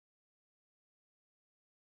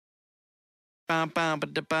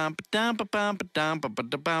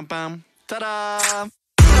Ta-da!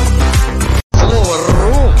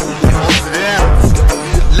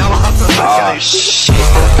 Oh, shit.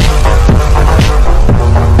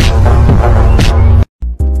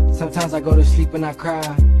 Sometimes I go to sleep and I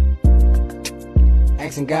cry,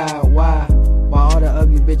 asking God why all the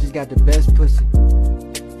ugly bitches got the best pussy,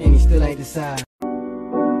 and he still ain't decide.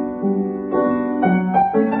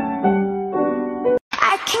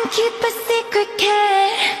 I can keep a secret,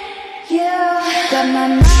 kid. You got my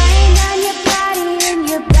mind on your body and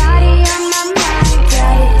your body on my mind.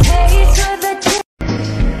 Got a taste for the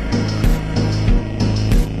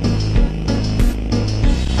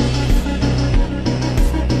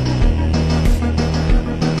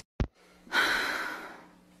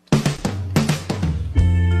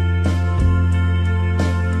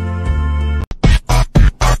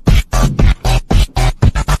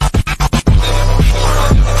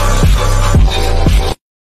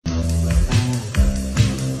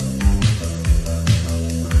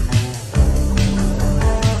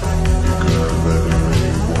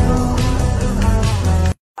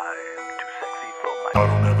I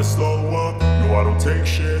don't ever slow up, no I don't take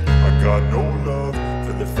shit. I got no love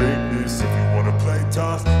for the fakeness. If you wanna play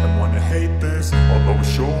tough and wanna hate this, I'll always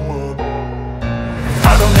show up.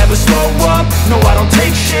 I don't ever slow up, no I don't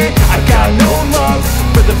take shit. I got no love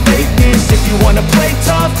for the fakeness. If you wanna play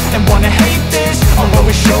tough and wanna hate this, I'll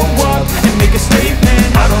always show up and make a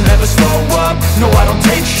statement. I don't ever slow up, no I don't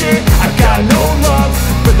take shit. I got no love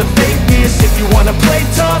for the fakeness. If you wanna play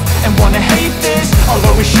tough and wanna hate this, I'll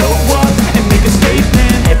always show up and make a statement.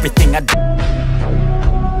 Everything I do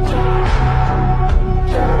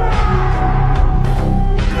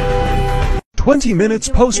 20 minutes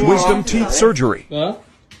post-wisdom teeth surgery. Huh?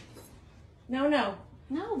 No.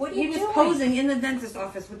 No, what are you doing? He was posing in the dentist's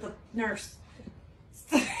office with the nurse.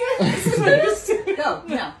 This is what he was doing.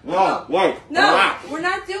 No, wait. No, we're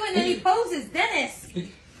not doing any poses, Dennis.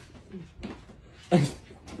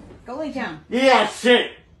 Go lay down. Yeah,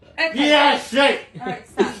 shit. Okay. Yeah, shit. All right,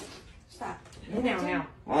 stop. Stop. Now.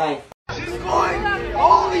 All right. She's going.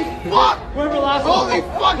 Holy fuck! Holy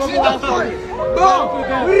fuck! She's the first.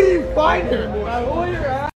 Boom! We find her.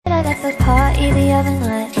 At the party the other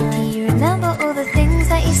night, do you remember all the things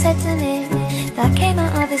that you said to me? That came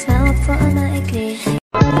out of his mouth automatically.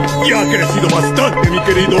 Ya ha crecido bastante, mi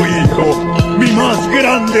querido hijo. Mi más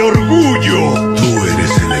grande orgullo. Tú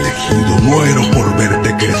eres el elegido. Muero por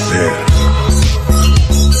verte crecer.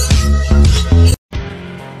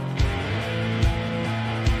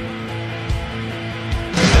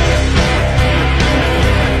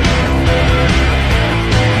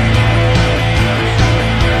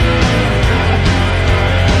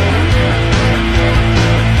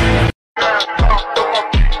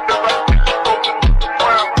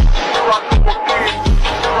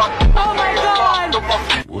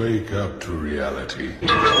 Wake up to reality.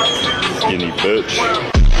 Skinny bitch.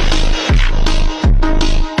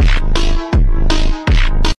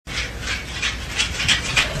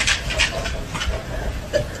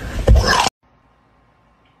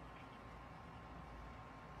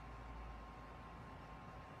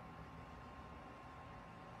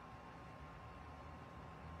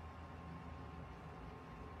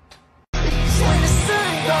 When the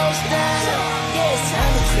sun goes down, yes,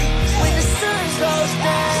 I'm a creep. When the sun goes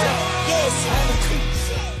down, yes, I'm a creep.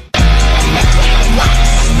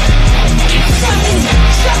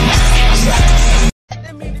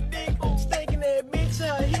 That mean the dick, stinking that bitch,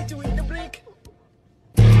 hit you with the blink.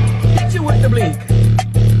 Hit you with the blink.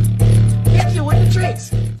 Hit you with the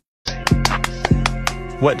tricks.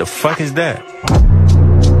 What the fuck is that?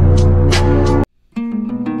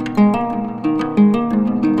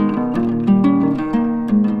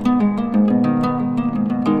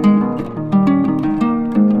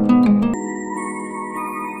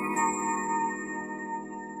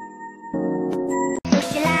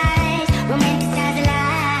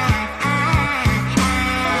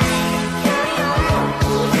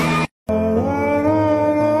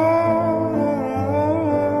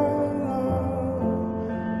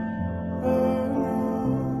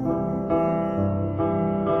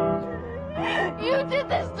 You did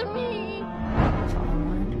this to me.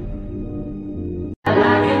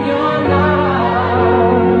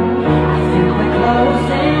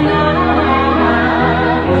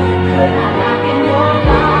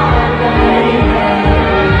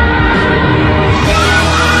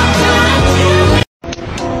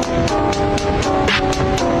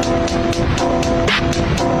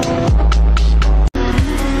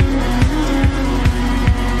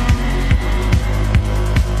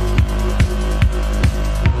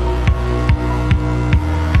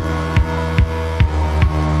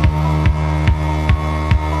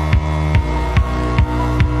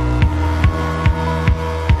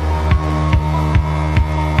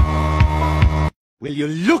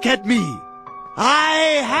 Look at me.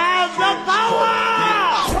 I have the power!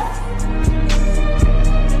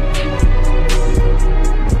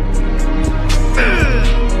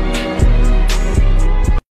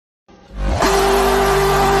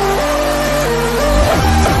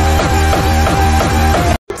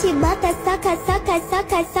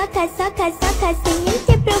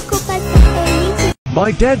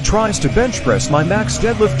 My dad tries to bench press my max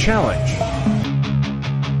deadlift challenge.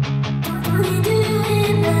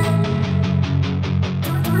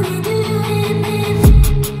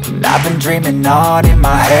 I've been dreaming on in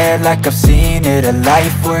my head like I've seen it. A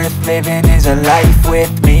life worth living is a life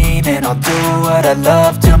with meaning. I'll do what I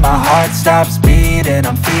love till my heart stops beating.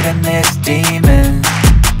 I'm feeding this demon.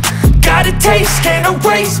 Got a taste, can't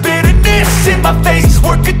erase bitterness in my face.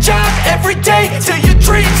 Work a job every day till your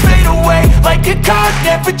dreams fade away. Like a card,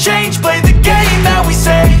 never change, play the game that we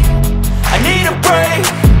say. I need a break.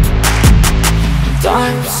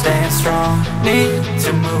 I'm staying strong, need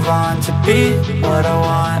to move on to be what I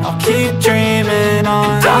want. I'll keep dreaming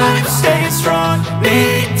on. I'm staying strong,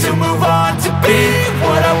 need to move on to be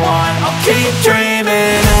what I want. I'll keep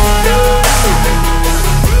dreaming on.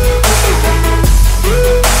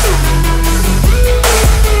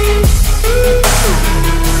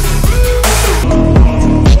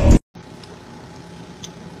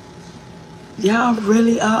 Y'all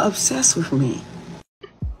really are obsessed with me.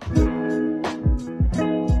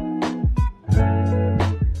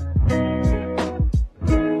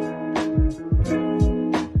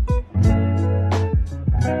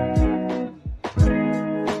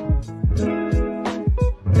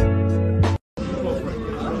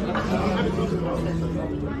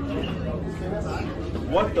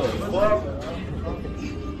 What the fuck?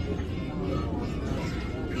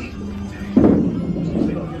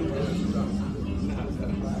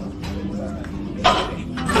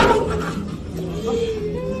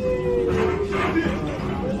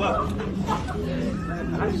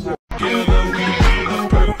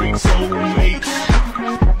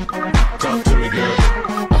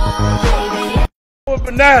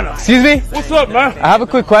 Banana. Excuse me? What's up, man? I have a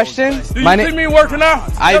quick question. Do you see me working out?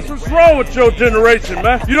 That's what's wrong with your generation,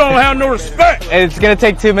 man. You don't have no respect. It's gonna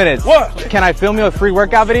take 2 minutes. What? Can I film you a free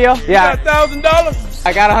workout video? Yeah. You got $1,000?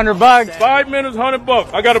 I got $100. 5 minutes,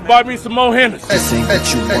 $100. I gotta buy me some more Hennessy. This ain't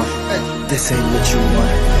what you want. This ain't what you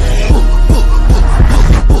want.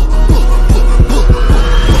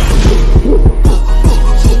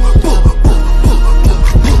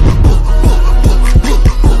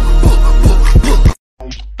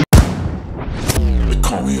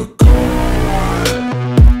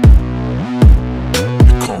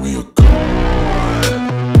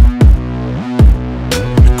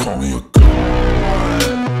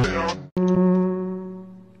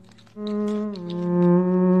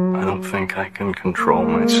 I don't think I can control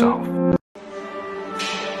myself.